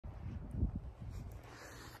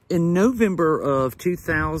In November of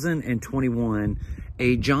 2021,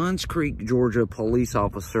 a Johns Creek, Georgia police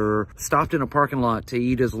officer stopped in a parking lot to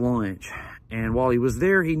eat his lunch. And while he was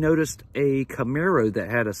there, he noticed a Camaro that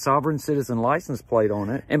had a sovereign citizen license plate on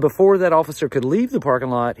it. And before that officer could leave the parking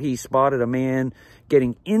lot, he spotted a man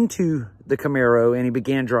getting into the Camaro and he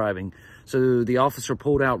began driving. So the officer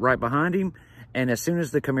pulled out right behind him. And as soon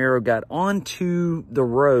as the Camaro got onto the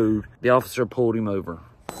road, the officer pulled him over.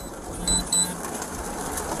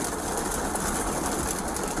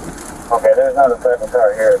 Okay, there's not a second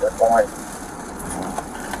car here at this point.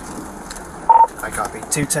 I copy.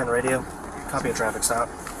 210 radio. Copy a traffic stop.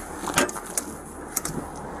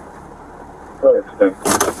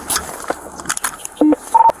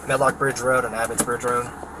 Medlock Bridge Road and Abbott's Bridge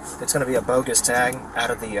Road. It's going to be a bogus tag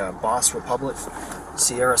out of the Boss Republic,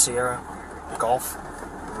 Sierra Sierra, Golf,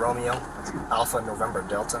 Romeo, Alpha November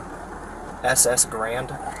Delta, SS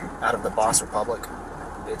Grand out of the Boss Republic.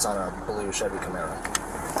 It's on a blue Chevy Camaro.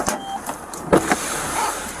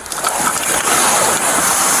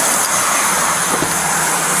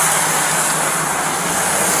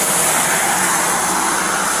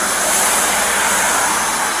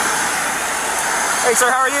 Hey sir,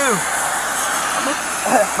 how are you?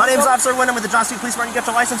 My name's Officer Wyndham with the John Street Police Department. You got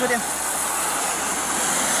your license with you?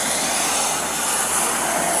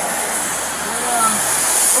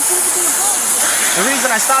 The reason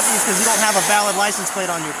I stopped you is because you don't have a valid license plate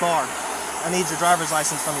on your car. I need your driver's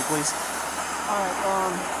license from you, please. Alright,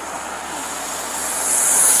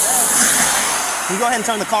 Can you go ahead and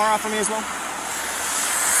turn the car off for me as well?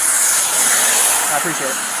 I appreciate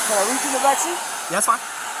it. can I reach in the back seat? Yeah, that's fine.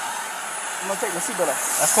 I'm gonna take my seatbelt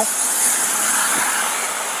off. That's cool.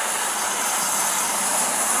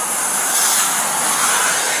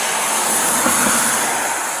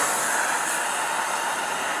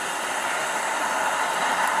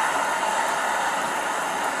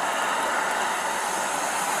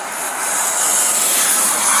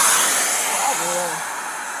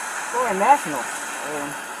 Foreign national.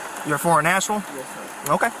 You're a foreign national? Yes, sir.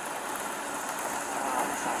 Okay.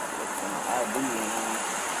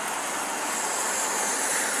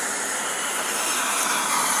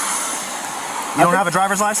 You don't have a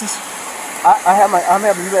driver's license? I have a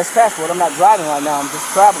U.S. passport. I'm not driving right now. I'm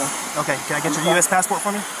just traveling. Okay. Can I get your U.S. passport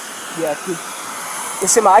for me? Yeah.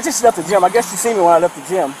 It's in my. I just left the gym. I guess you see me when I left the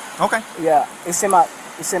gym. Okay. Yeah. It's in my.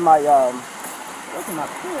 Look at my pants.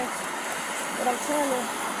 But I'm trying to.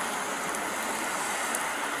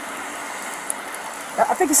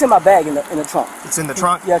 I think it's in my bag in the trunk. It's in the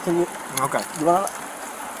trunk? Yeah. Can you? Okay. You wanna?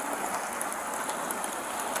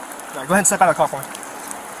 Right, go ahead and step out of the car for me.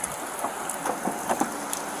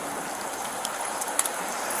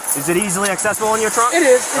 Is it easily accessible in your trunk? It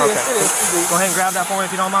is. It okay. is. Go ahead and grab that for me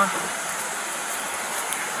if you don't mind.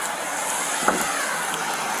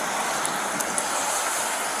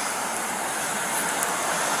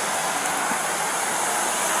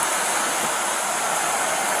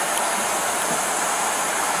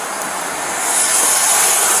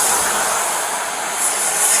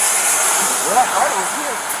 Well, I thought it was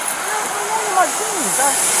here. Where are my jeans?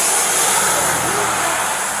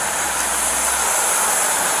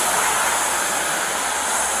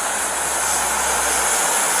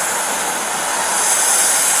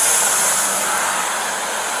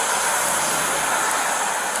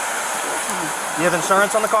 Do you have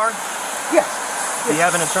insurance on the car? Yes. Do you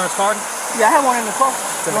have an insurance card? Yeah, I have one in the car.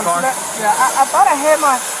 It's in the car? Yeah, I thought I had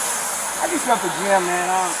my. I just left the gym, man.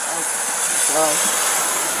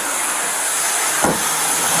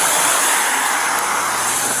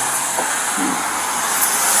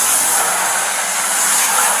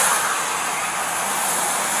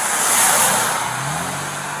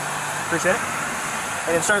 Appreciate it.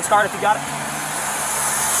 An insurance card if you got it.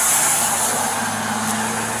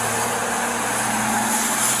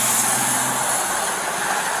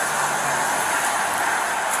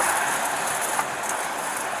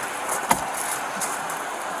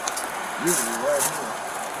 Usually right here.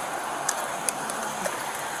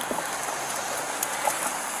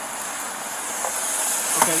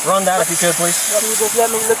 Okay. Run that if you could, please. Can you just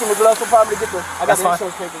let me look in the glove? I'll probably get the. I got That's the fine.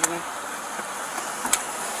 insurance papers in there.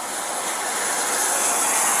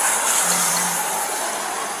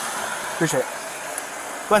 Appreciate it.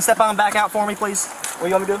 Go ahead and step on back out for me, please. What do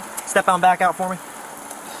you want me to do? Step on back out for me.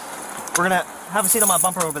 We're gonna have a seat on my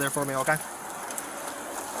bumper over there for me, okay?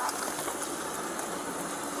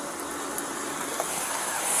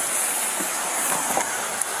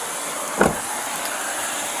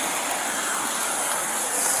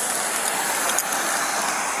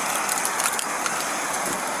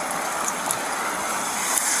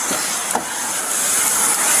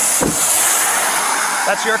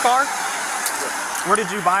 That's your car? Yeah. Where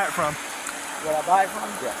did you buy it from? Where I buy it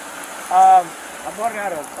from? Yeah. I bought it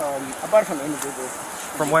out of, I bought it from an individual.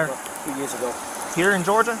 From where? A few years ago. Here in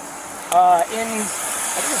Georgia? I think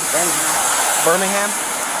it's Birmingham. Birmingham?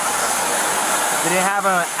 Did it have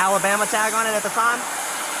an Alabama tag on it at the time?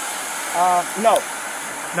 No.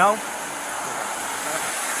 No?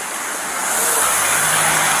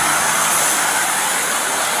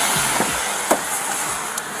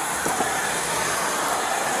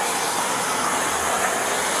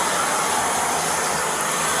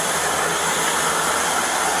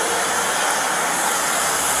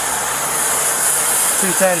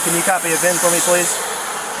 $210, can you copy a VIN for me, please?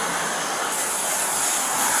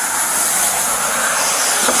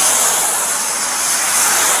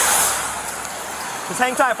 Just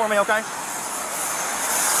hang tight for me, okay?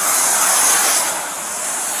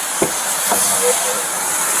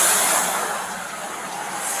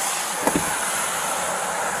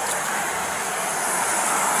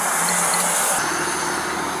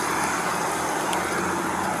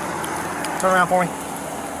 Turn around for me.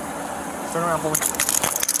 Turn around for me.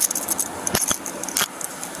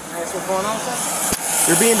 That's what's going on, sir?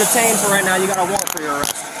 You're being detained for right now. You got a warrant for your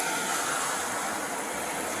arrest.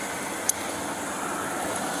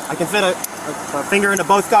 I can fit a finger into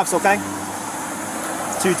both cuffs, okay?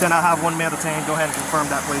 210, I'll have one male detained. Go ahead and confirm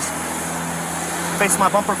that, please. Face my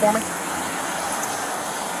bumper for me.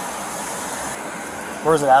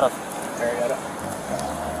 Where is it out of? Marietta.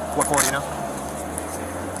 What for, do you know?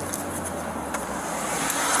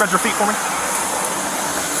 Spread your feet for me.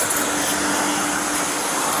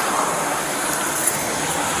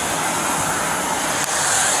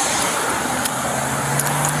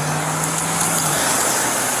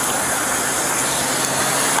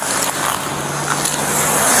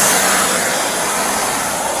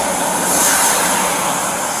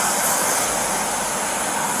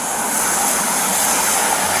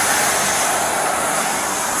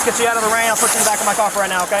 Let's get you out of the rain. I'll put you in the back of my car for right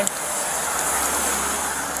now, okay?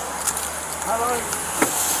 How long?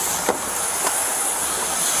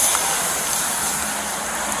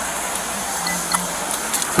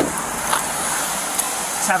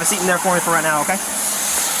 Just have a seat in there for me for right now, okay?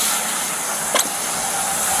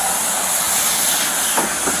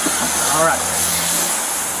 All right.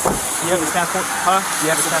 You have his passport? Huh? You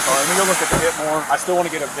have his passport? Let me go look at the hit more. I still want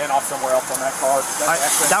to get a VIN off somewhere else on that car.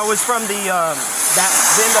 That was from the, that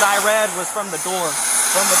VIN that I read was from the door.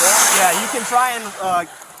 From the door? Yeah, you can try and,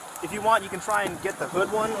 if you want, you can try and get the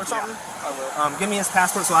hood one or something. Yeah, I will. Give me his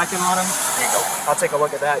passport so I can run him. Here you go. I'll take a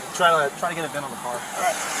look at that. Try to get a VIN on the car. All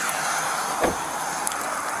right.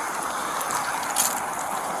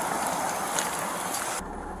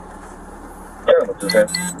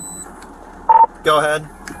 Go ahead.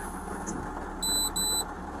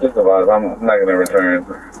 Just about, I'm not going to return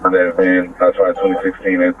that VIN. I tried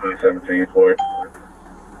 2016 and 2017 for it.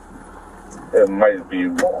 It might be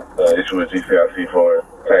the issue with GCIC for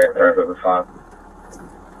tag returns at the time.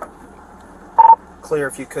 Clear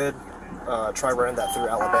if you could. Try running that through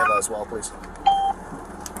Alabama as well, please.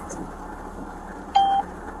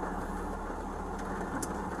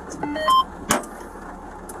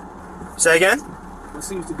 Say again? What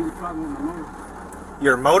seems to be the problem with my motor?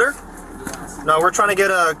 Your motor? Yeah, No, we're trying to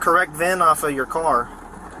get a correct VIN off of your car.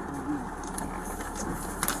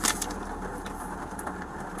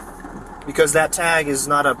 Because that tag is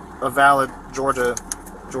not a valid Georgia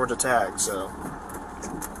tag, so.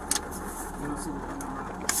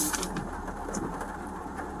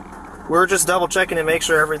 We're just double checking to make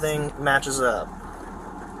sure everything matches up.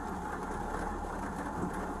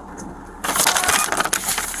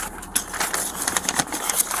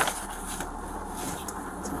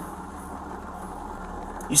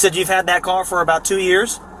 You said you've had that car for about 2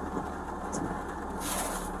 years?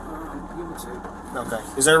 give or take.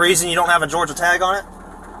 Okay. Is there a reason you don't have a Georgia tag on it?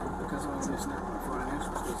 Because I'm listening to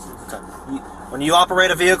financial restrictions. Okay. When you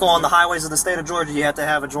operate a vehicle on the highways of the state of Georgia, you have to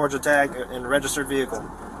have a Georgia tag and registered vehicle.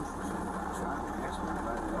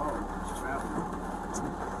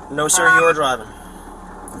 No, sir, you are driving.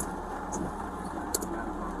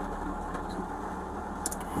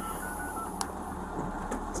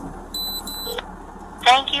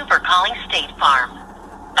 Thank you for calling State Farm.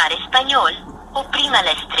 Para español, oprima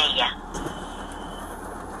la estrella.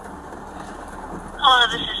 Hello,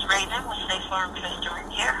 this is Raven with State Farm Customer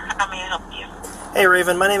Care. How may I help you? Hey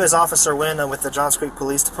Raven, my name is Officer Wynn. I'm with the Johns Creek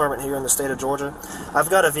Police Department here in the state of Georgia. I've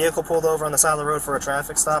got a vehicle pulled over on the side of the road for a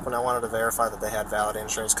traffic stop, and I wanted to verify that they had valid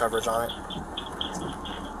insurance coverage on it.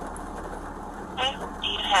 Okay, do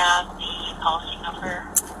you have the policy number?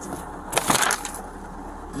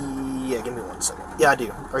 Yeah, give me 1 second. Yeah, I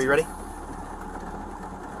do. Are you ready?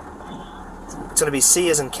 going to be C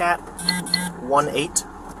as in cat, 18.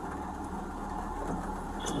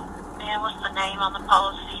 And what's the name on the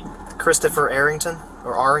policy? Christopher Arrington,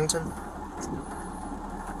 or Arrington.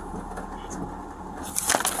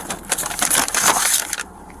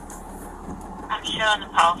 I'm showing the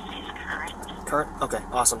policy is current. Current? Okay,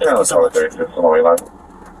 awesome. Yeah, Thank you that's so all much. right. It's on the way line.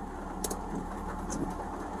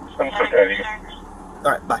 Any other concerns?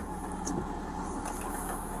 All right, bye.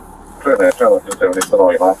 Clear that, Charlie 270, it's on the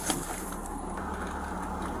way line.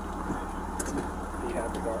 He had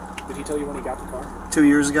the car. Did he tell you when he got the car? 2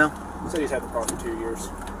 years ago, He said he's had the car for 2 years.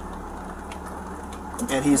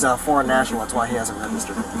 and he's a foreign national. That's why he hasn't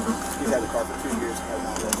registered. He's had the car for 2 years and has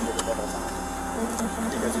not registered it the whole time.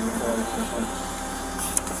 Because he's a foreign national.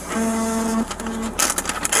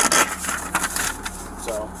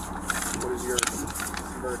 So, what is your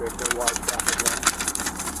verdict or why the traffic went?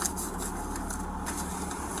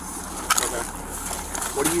 Okay.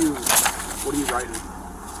 What are you writing?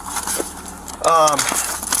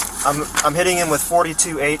 I'm hitting him with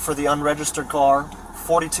 42.8 for the unregistered car,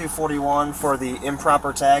 42.41 for the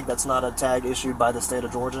improper tag. That's not a tag issued by the state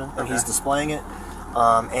of Georgia, and he's displaying it.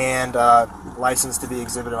 And license to be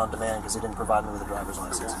exhibited on demand because he didn't provide me with a driver's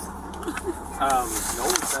license. No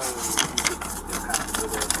one's saying you have to go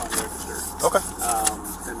there unregistered. Okay.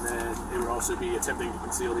 And then it would also be attempting to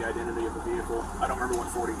conceal the identity of the vehicle. I don't remember what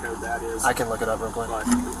 40 code that is. I can look it up real quick. But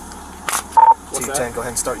what's 210, that? go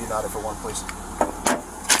ahead and start United for one, please.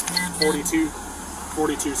 42.7.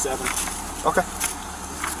 Okay.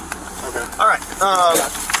 Okay. All right.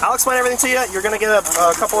 I'll explain everything to you. You're going to get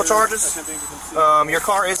a couple of charges. Your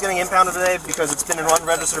car is getting impounded today because it's been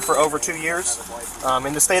unregistered for over 2 years.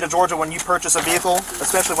 In the state of Georgia, when you purchase a vehicle,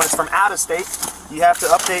 especially when it's from out of state, you have to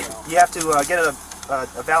update. You have to get a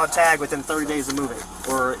valid tag within 30 days of moving,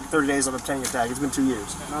 or 30 days of obtaining your tag. It's been 2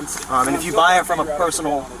 years. And if you buy it from a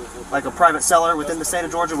personal, like a private seller within the state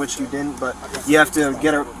of Georgia, which you didn't, but you have to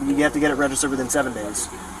get it registered within 7 days.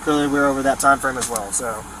 Clearly, we're over that time frame as well.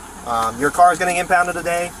 So, your car is getting impounded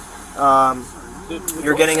today.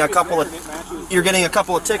 You're getting a couple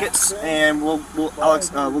of tickets, and we'll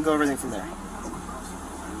go everything from there.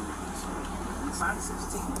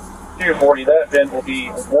 240, that then will be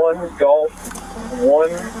 1 Golf, 1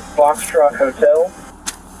 Foxtrot Hotel.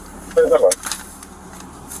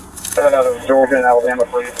 Out of Georgia and Alabama,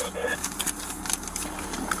 please.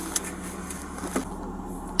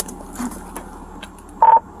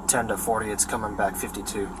 $10 to $40, it's coming back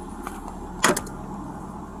 52.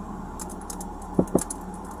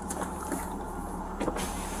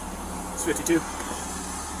 It's 52.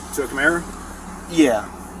 To a Camaro? Yeah.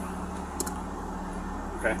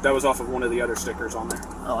 Okay, that was off of one of the other stickers on there.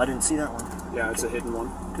 Oh, I didn't see that one. Yeah, it's a hidden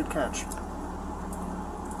one. Good catch.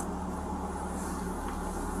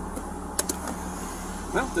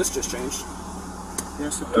 Well, this just changed.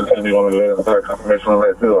 Yes. Just going to be one of the other confirmation on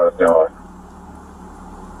that too, let us know.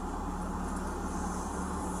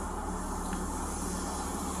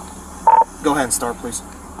 Go ahead and start, please.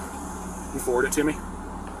 You forward it to me?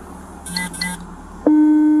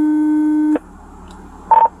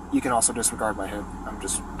 You can also disregard my hit. I'm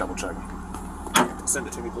just double checking. Send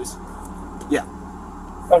it to me, please. Yeah.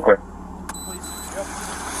 Okay.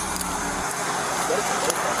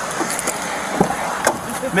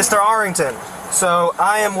 Mr. Arrington, so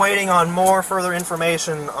I am waiting on more further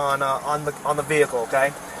information on the vehicle.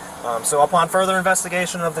 Okay. So upon further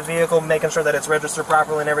investigation of the vehicle, making sure that it's registered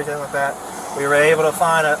properly and everything like that, we were able to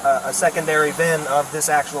find a secondary VIN of this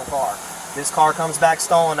actual car. This car comes back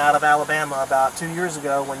stolen out of Alabama about 2 years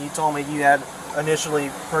ago when you told me you had initially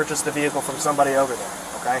purchased the vehicle from somebody over there.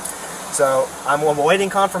 Okay. So I'm awaiting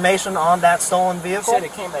confirmation on that stolen vehicle. You said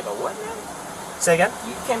it came like a what now? Say again?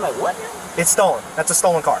 You came like what now? It's stolen. That's a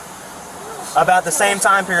stolen car. About the same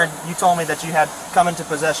time period you told me that you had come into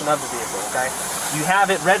possession of the vehicle, okay? You have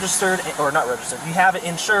it registered, or not registered, you have it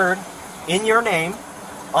insured in your name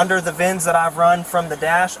under the VINs that I've run from the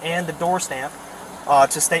dash and the door stamp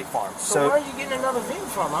to State Farm. So where are you getting another VIN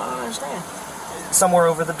from? I don't understand. Somewhere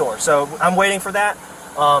over the door. So I'm waiting for that.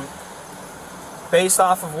 Based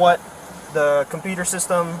off of what the computer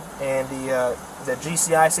system and the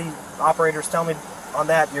GCIC operators tell me on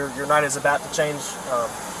that, your night is about to change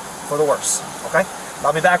for the worse. Okay?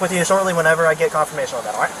 I'll be back with you shortly whenever I get confirmation on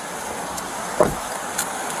that, alright?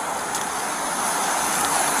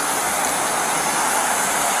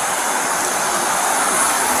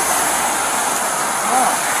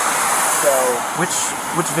 So, which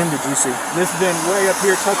VIN did you see? This VIN way up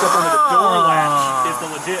here tucked up under the door latch is the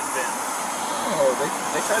legit VIN. Oh,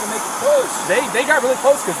 they tried to make it close. They got really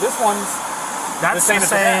close because this one's That's the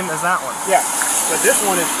same as that one. yeah, but this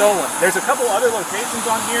one is stolen. There's a couple other locations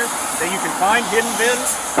on here that you can find hidden bins.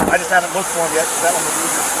 I just haven't looked for them yet, because that one was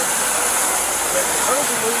easier to look for. But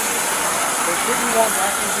supposedly, there should be one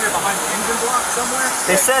back in here behind the engine block somewhere.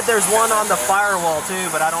 They said there's one on the firewall too,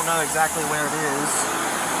 but I don't know exactly where it is.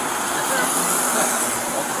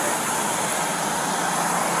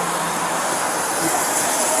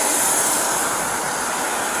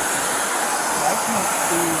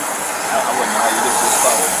 I wouldn't know how you get this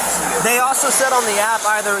forward. They also said on the app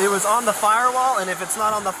either it was on the firewall, and if it's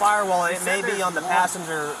not on the firewall, it may be on the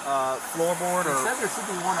passenger floorboard. They Or said there should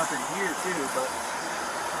be one up in here too, but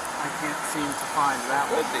I can't seem to find that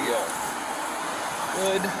one. Good deal.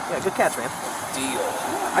 Good yeah, good catch, man. deal.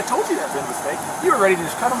 I told you that bin was fake. You were ready to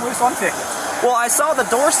just cut them loose on tickets. Well, I saw the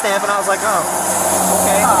door stamp and I was like, oh,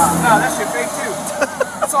 okay. No, that shit fake too.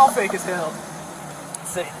 That's all fake as hell.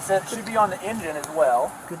 So it should be on the engine as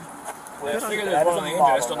well. I figured there's one on the engine,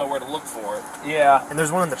 I just don't know where to look for it. Yeah. And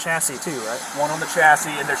there's one on the chassis too, right? One on the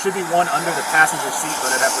chassis, and there should be one under the passenger seat,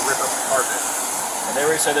 but I'd have to rip up the carpet. And they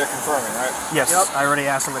already said they're confirming, right? Yes, Yep. I already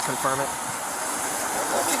asked them to confirm it.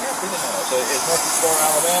 So is Murfreesboro,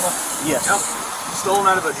 Alabama? Yes. Yep. Stolen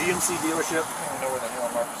out of a GMC dealership. I don't know where the hell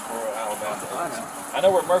Murfreesboro, Alabama is. I know. I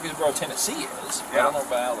know where Murfreesboro, Tennessee is, but I don't know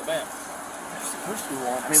about Alabama. Supposed to be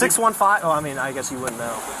one. I mean, 615. Oh, I mean, I guess you wouldn't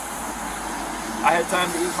know. I had time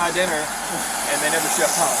to eat my dinner, and they never shut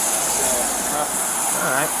home. So,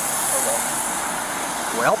 All right.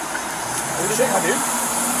 oh Well, what do you think, my dude?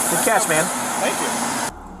 good catch, man. Thank you.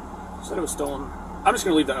 Said it was stolen. I'm just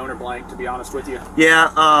gonna leave the owner blank, to be honest with you. Yeah,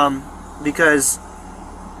 because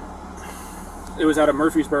It was out of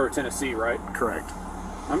Murfreesboro, Tennessee, right? correct.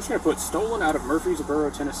 I'm just gonna put stolen out of Murfreesboro,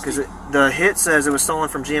 Tennessee. Because the hit says it was stolen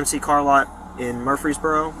from GMC car lot in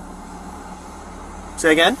Murfreesboro.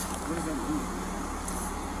 Say again?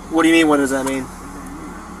 What do you mean, what does that mean?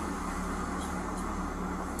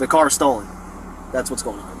 The car is stolen. That's what's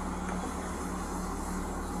going on.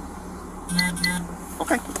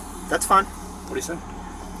 Okay, that's fine. What do you say?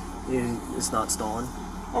 It's not stolen.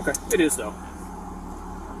 Okay, it is though.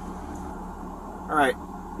 Alright.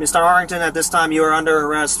 Mr. Arrington, at this time you are under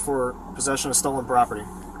arrest for possession of stolen property.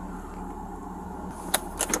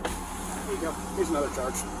 Here you go. Here's another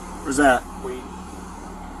charge. Where's that? Weed.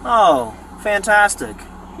 Oh, fantastic.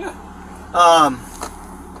 Yeah.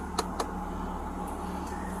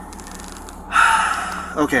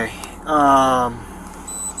 Okay.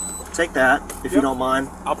 Take that, if you Yep. don't mind.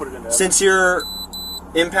 I'll put it in there. Since you're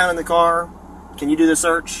impounding the car, can you do the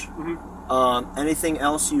search? Mm-hmm. Anything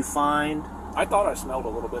else you find? I thought I smelled a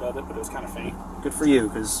little bit of it, but it was kind of faint. Good for you,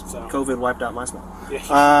 because So- COVID wiped out my smell.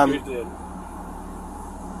 Yeah, you did.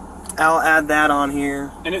 I'll add that on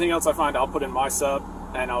here. Anything else I find, I'll put in my sub,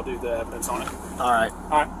 and I'll do the evidence on it. Alright. All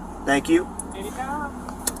right. Thank you. Anytime.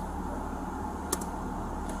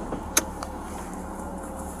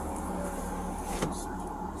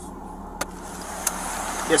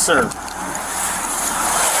 Yes, sir.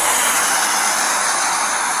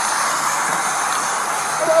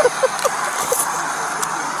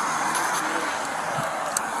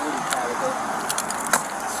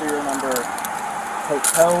 Serial number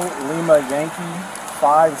Hotel Lima Yankee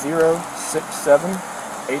 5067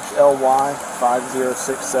 HLY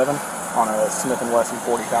 5067 on a Smith & Wesson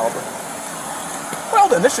 40 caliber. Well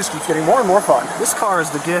then, this just keeps getting more and more fun. This car is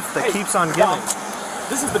the gift that Hey, keeps on Tom, giving.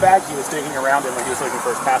 This is the bag he was digging around in when he was looking for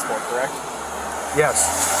his passport, correct? Yes.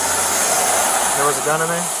 There was a gun in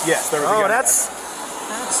there? Yes, there was a Oh, gun in that's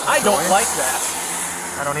I don't annoying. like that.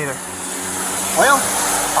 I don't either. Well,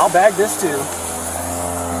 I'll bag this too.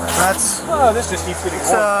 That's Oh, this just keeps getting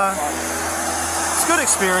It's, more. it's a good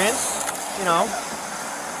experience, you know.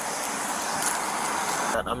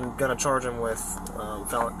 I'm gonna charge him with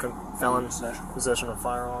felon possession of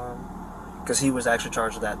firearm, because he was actually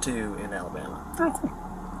charged with that too in Alabama. Oh, cool.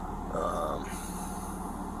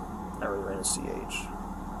 I already ran a CH.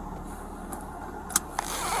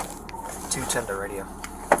 210 to radio.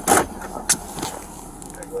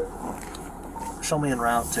 Show me en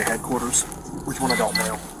route to headquarters with one adult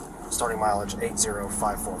male. Starting mileage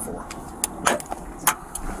 80544.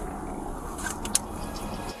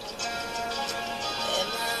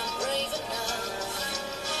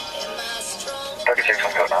 36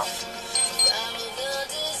 on go now.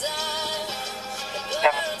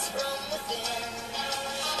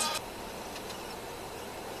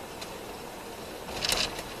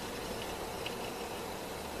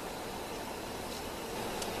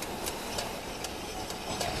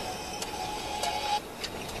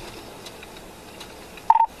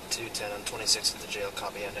 On 26 at the jail,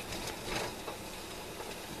 copy ended.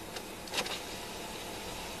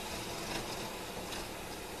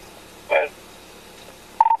 What?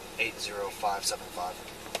 80575.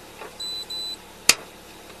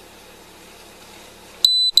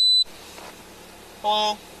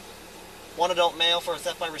 Hello? One adult male for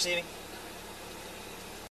theft by receiving.